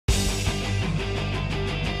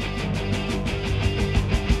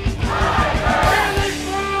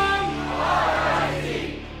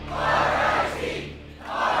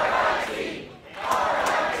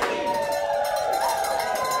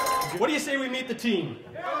meet the team.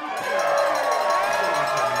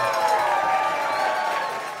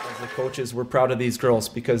 As the coaches, we're proud of these girls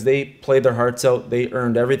because they played their hearts out. They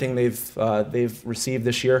earned everything they've received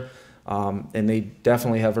this year, and they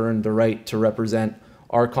definitely have earned the right to represent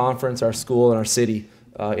our conference, our school, and our city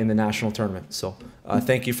in the national tournament. So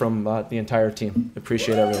thank you from the entire team.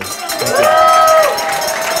 Appreciate everything. Thank you.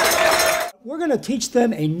 We're going to teach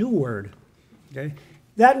them a new word. Okay?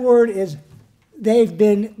 That word is they've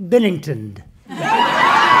been Benningtoned.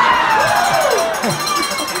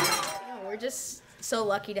 We're just so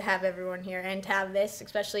lucky to have everyone here and to have this,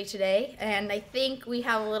 especially today. And I think we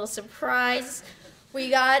have a little surprise. We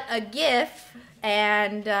got a gift,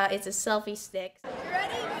 and it's a selfie stick. You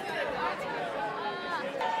ready?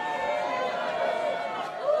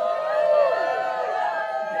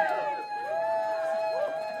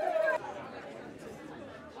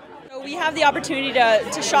 We have the opportunity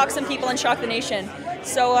to shock some people and shock the nation.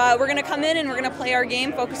 So we're going to come in and we're going to play our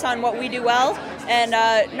game, focus on what we do well, and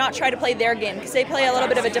not try to play their game, because they play a little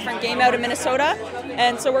bit of a different game out in Minnesota.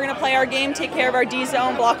 And so we're going to play our game, take care of our D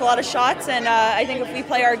zone, block a lot of shots, and I think if we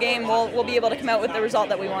play our game, we'll be able to come out with the result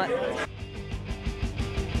that we want.